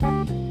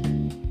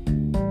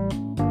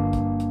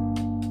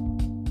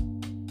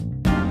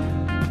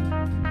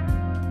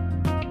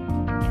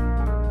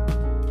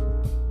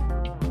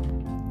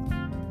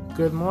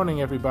Good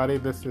morning, everybody.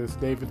 This is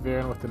David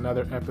Varon with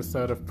another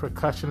episode of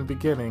Percussion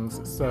Beginnings.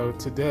 So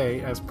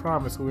today, as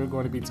promised, we're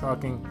going to be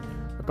talking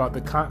about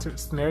the concert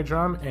snare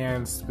drum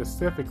and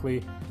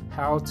specifically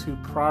how to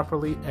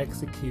properly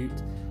execute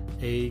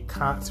a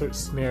concert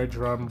snare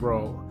drum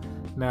roll.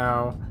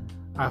 Now,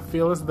 I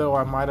feel as though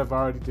I might have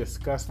already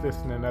discussed this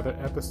in another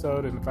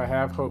episode, and if I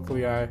have,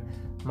 hopefully I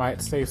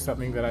might say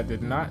something that I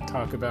did not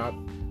talk about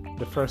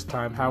the first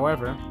time.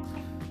 However,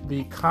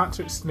 the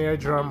concert snare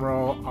drum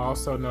roll,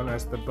 also known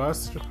as the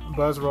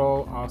buzz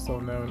roll, also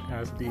known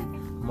as the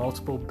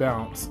multiple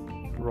bounce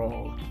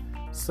roll.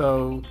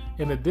 So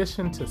in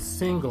addition to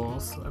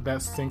singles,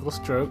 that's single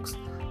strokes,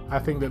 I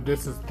think that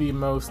this is the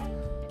most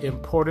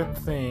important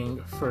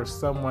thing for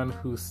someone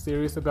who's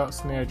serious about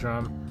snare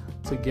drum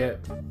to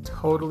get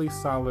totally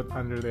solid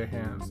under their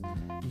hands.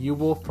 You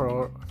will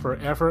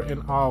forever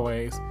and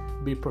always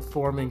be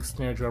performing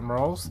snare drum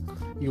rolls.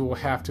 You will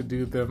have to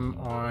do them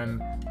on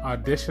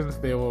auditions.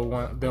 They'll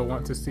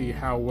want to see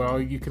how well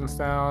you can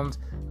sound,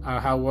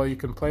 how well you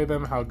can play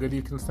them, how good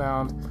you can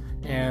sound,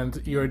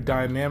 and your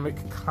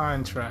dynamic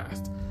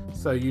contrast.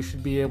 So you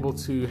should be able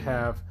to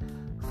have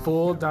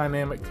full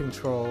dynamic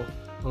control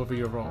over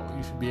your roll.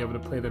 You should be able to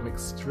play them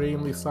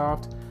extremely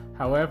soft.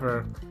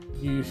 However,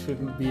 you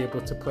shouldn't be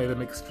able to play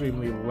them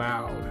extremely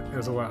loud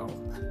as well,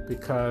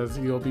 because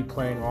you'll be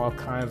playing all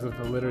kinds of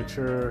the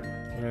literature,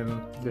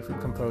 and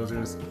different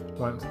composers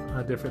want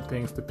different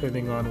things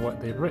depending on what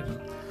they've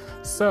written.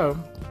 So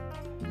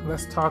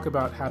let's talk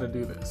about how to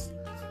do this.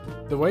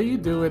 The way you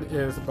do it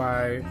is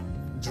by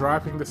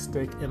dropping the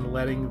stick and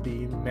letting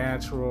the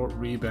natural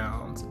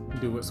rebound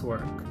do its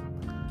work.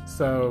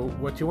 So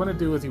what you want to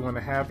do is you want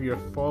to have your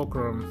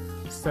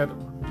fulcrum set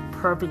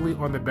perfectly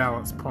on the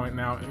balance point.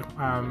 Now,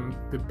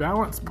 the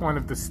balance point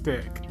of the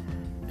stick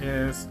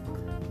is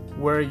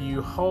where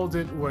you hold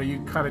it, where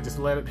you kind of just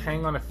let it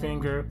hang on a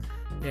finger,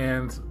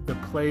 and the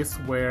place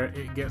where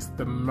it gets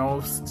the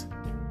most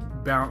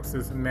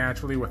bounces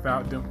naturally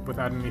without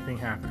anything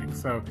happening.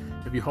 So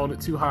if you hold it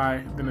too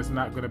high, then it's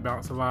not going to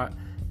bounce a lot.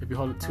 If you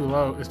hold it too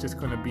low, it's just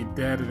going to be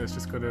dead, and it's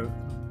just going to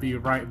be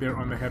right there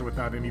on the head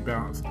without any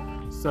bounce.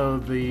 So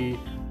the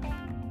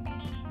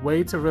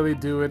way to really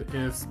do it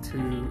is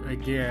to,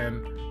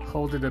 again,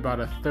 hold it about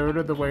a third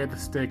of the way of the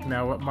stick.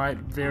 Now, it might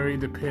vary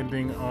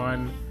depending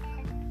on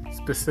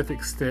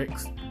specific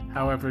sticks.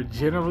 However,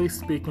 generally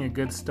speaking, a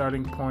good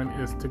starting point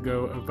is to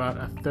go about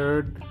a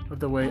third of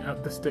the way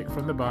up the stick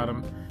from the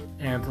bottom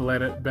and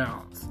let it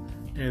bounce,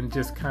 and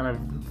just kind of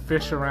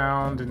fish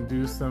around and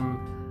do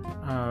some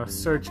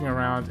searching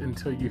around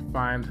until you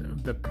find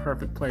the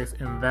perfect place.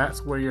 And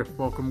that's where your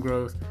fulcrum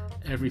grows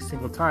every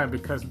single time,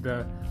 because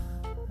the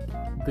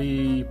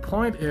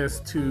point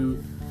is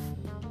to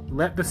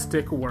let the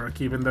stick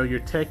work, even though your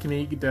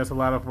technique does a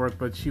lot of work,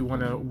 but you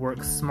want to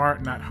work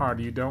smart, not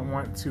hard. You don't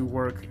want to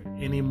work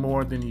any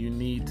more than you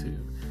need to.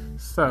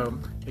 So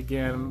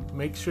again,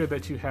 make sure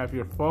that you have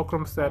your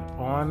fulcrum set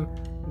on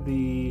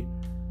the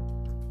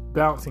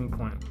bouncing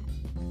point,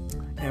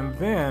 and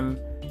then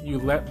you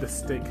let the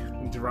stick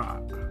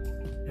drop.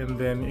 And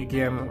then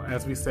again,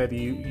 as we said,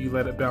 you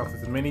let it bounce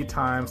as many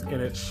times,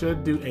 and it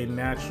should do a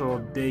natural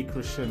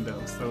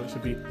decrescendo. So it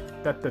should be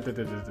da da da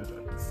da da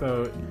da.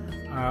 So,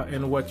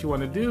 and what you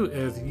want to do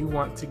is you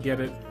want to get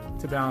it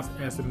to bounce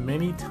as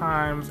many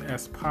times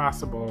as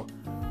possible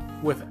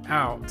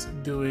without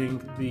doing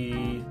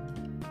the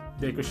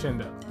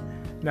decrescendo.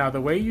 Now, the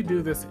way you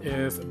do this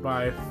is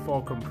by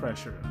fulcrum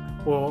pressure.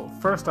 Well,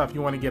 first off,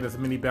 you want to get as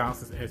many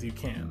bounces as you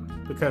can,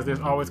 because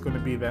there's always going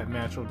to be that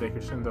natural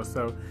decrescendo.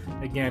 So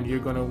again, you're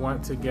going to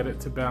want to get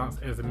it to bounce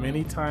as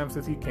many times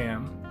as you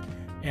can.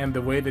 And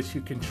the way that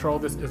you control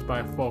this is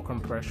by fulcrum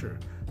pressure.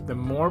 The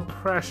more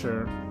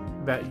pressure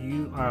that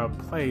you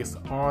place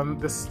on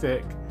the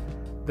stick,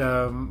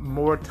 the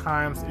more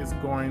times it's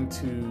going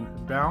to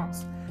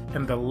bounce,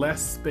 and the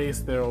less space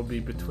there will be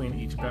between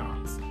each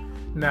bounce.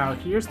 Now,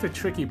 here's the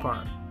tricky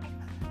part.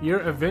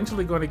 You're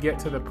eventually going to get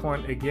to the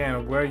point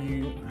again where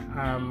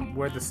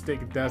where the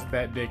stick does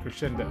that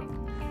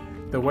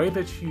decrescendo. The way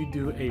that you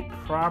do a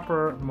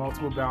proper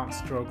multiple bounce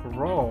stroke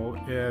roll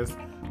is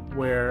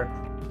where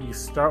you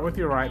start with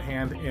your right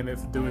hand and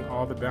it's doing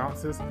all the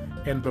bounces,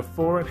 and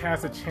before it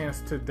has a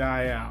chance to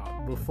die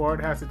out, before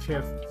it has a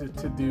chance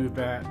to do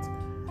that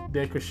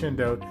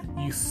decrescendo,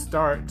 you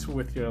start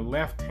with your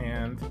left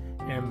hand,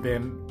 and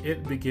then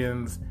it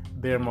begins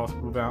their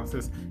multiple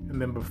bounces,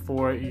 and then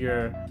before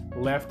your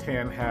left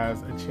hand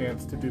has a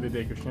chance to do the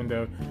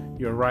decrescendo,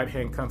 your right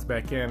hand comes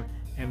back in,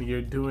 and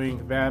you're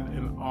doing that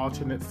in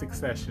alternate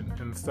succession.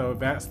 And so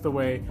that's the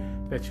way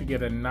that you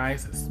get a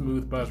nice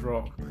smooth buzz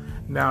roll.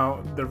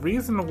 Now, the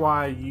reason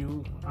why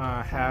you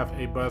have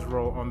a buzz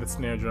roll on the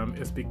snare drum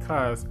is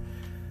because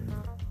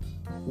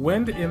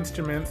wind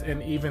instruments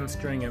and even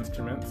string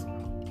instruments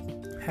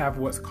have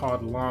what's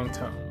called long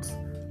tones.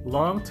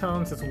 Long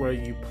tones is where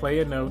you play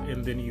a note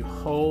and then you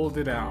hold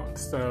it out,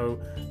 so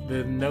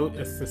the note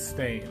is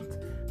sustained.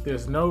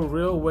 There's no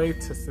real way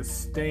to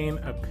sustain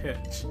a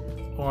pitch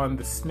on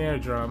the snare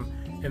drum,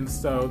 and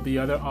so the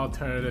other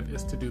alternative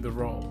is to do the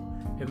roll.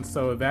 And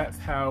so that's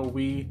how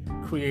we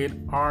create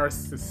our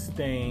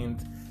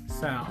sustained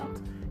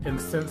sound. And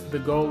since the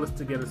goal is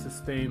to get a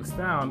sustained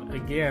sound,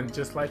 again,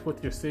 just like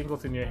with your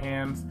singles in your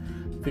hands,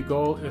 the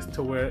goal is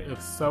to where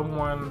if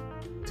someone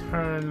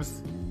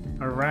turns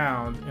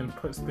around and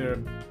puts their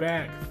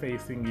back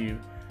facing you,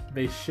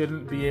 they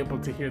shouldn't be able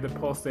to hear the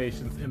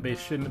pulsations, and they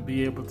shouldn't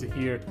be able to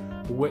hear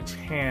which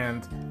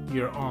hand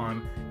you're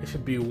on. It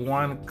should be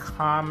one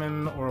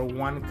common or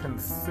one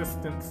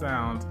consistent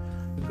sound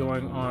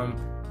going on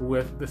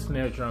with the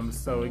snare drum.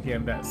 So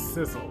again, that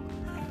sizzle.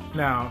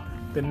 Now,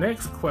 the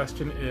next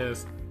question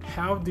is,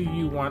 how do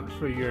you want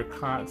for your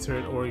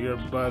concert or your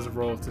buzz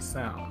roll to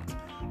sound?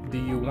 Do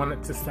you want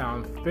it to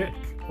sound thick,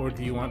 or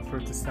do you want for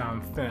it to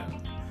sound thin?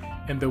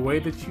 And the way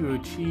that you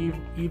achieve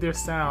either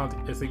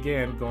sound is,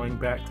 again, going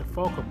back to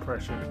focal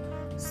pressure.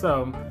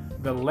 So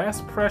the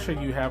less pressure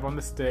you have on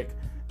the stick,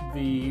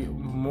 the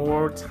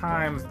more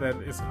times that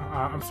is,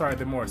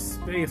 the more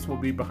space will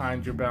be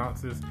behind your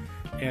bounces,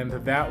 and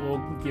that will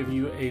give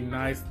you a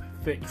nice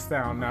thick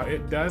sound. Now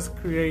it does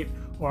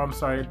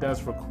it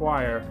does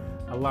require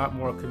a lot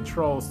more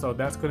control, so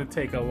that's going to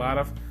take a lot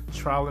of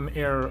trial and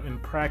error in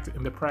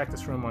the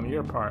practice room on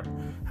your part.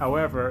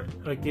 However,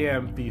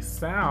 again, the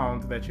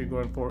sound that you're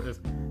going for is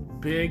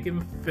big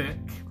and thick,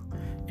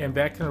 and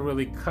that can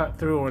really cut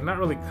through, or not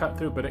really cut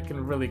through, but it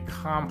can really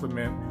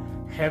complement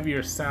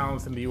heavier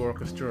sounds in the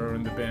orchestra or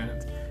in the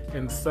band.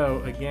 And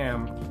so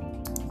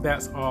again,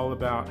 that's all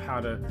about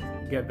how to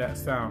get that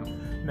sound.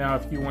 Now,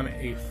 if you want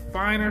a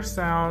finer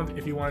sound,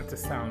 if you want it to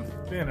sound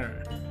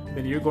thinner,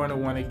 then you're going to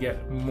want to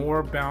get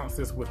more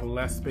bounces with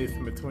less space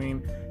in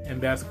between, and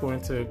that's going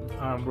to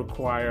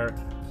require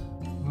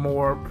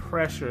more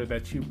pressure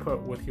that you put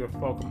with your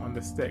fulcrum on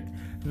the stick.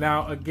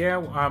 Now,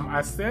 again,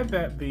 I said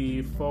that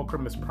the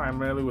fulcrum is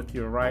primarily with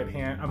your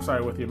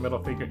with your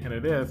middle finger, and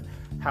it is.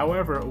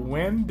 However,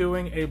 when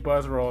doing a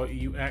buzz roll,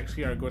 you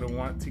actually are going to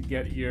want to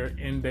get your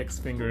index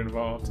finger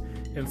involved.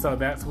 And so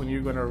that's when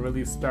you're going to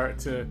really start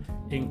to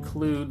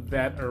include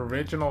that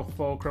original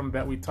fulcrum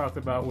that we talked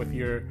about with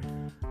your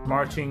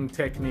marching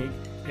technique,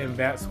 and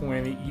that's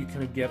when you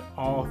can get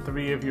all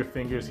three of your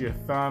fingers, your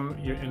thumb,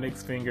 your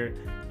index finger,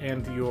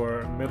 and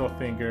your middle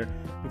finger,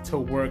 to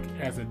work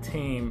as a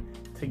team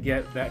to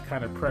get that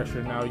kind of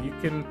pressure. Now you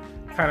can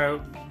kind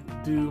of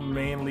do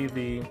mainly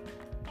the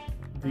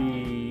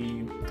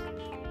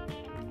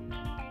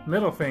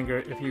middle finger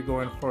if you're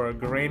going for a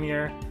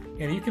grainier,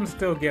 and you can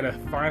still get a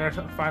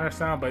finer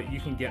sound, but you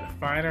can get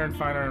finer and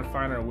finer and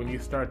finer when you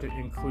start to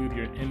include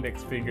your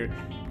index finger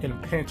and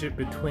pinch it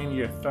between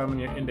your thumb and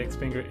your index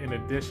finger in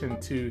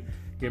addition to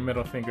your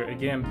middle finger.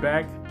 Again,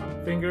 back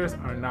fingers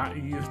are not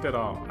used at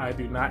all. I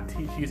do not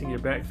teach using your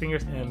back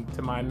fingers, and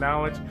to my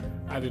knowledge,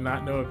 I do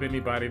not know of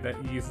anybody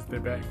that uses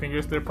their back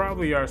fingers. There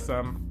probably are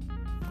some,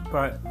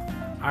 but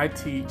I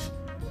teach,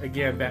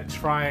 again, that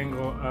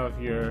triangle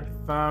of your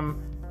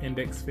thumb,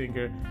 index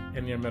finger,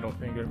 and your middle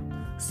finger.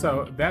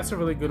 So that's a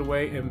really good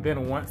way. And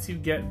then once you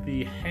get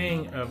the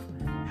hang of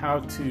how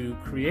to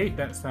create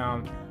that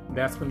sound,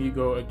 that's when you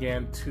go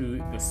again to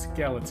the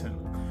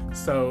skeleton.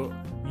 So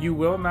you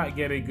will not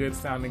get a good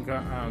sounding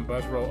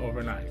buzz roll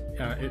overnight.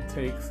 It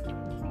takes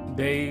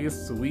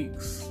days,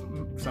 weeks,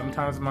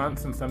 sometimes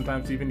months, and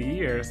sometimes even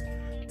years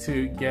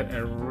to get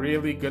a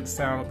really good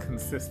sound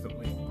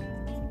consistently.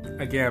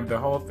 Again, the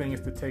whole thing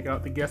is to take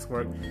out the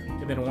guesswork,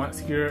 and then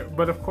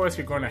but of course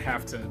you're going to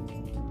have to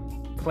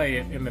play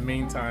it in the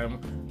meantime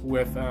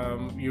with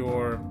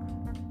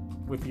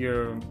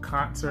your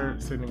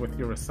concerts and with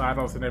your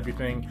recitals and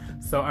everything.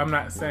 So I'm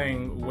not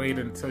saying wait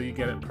until you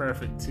get it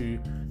perfect to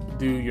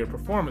do your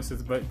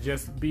performances, but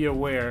just be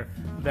aware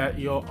that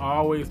you'll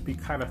always be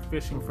kind of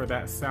fishing for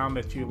that sound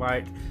that you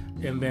like,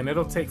 and then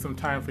it'll take some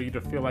time for you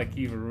to feel like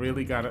you've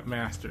really got it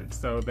mastered.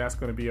 So that's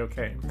going to be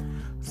okay.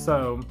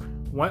 So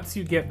once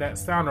you get that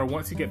sound, or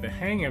once you get the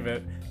hang of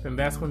it, then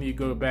that's when you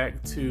go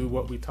back to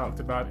what we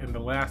talked about in the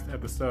last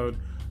episode,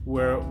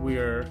 where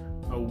we're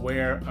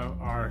aware of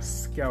our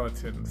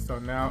skeleton. So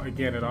now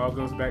again, it all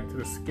goes back to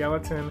the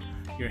skeleton,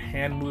 your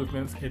hand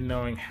movements, and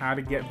knowing how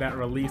to get that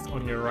release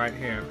on your right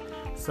hand.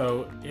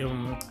 So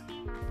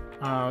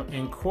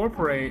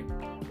incorporate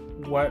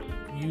what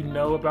you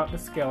know about the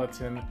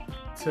skeleton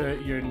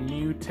to your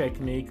new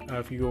technique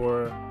of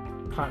your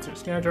concert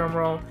snare drum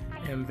roll,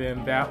 and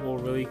then that will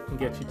really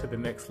get you to the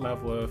next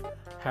level of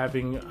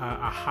having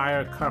a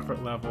higher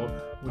comfort level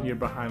when you're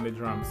behind the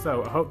drum.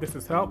 So I hope this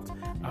has helped.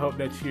 I hope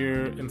that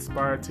you're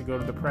inspired to go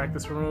to the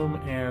practice room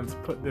and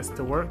put this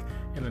to work.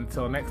 And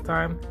until next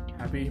time,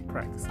 happy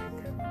practicing.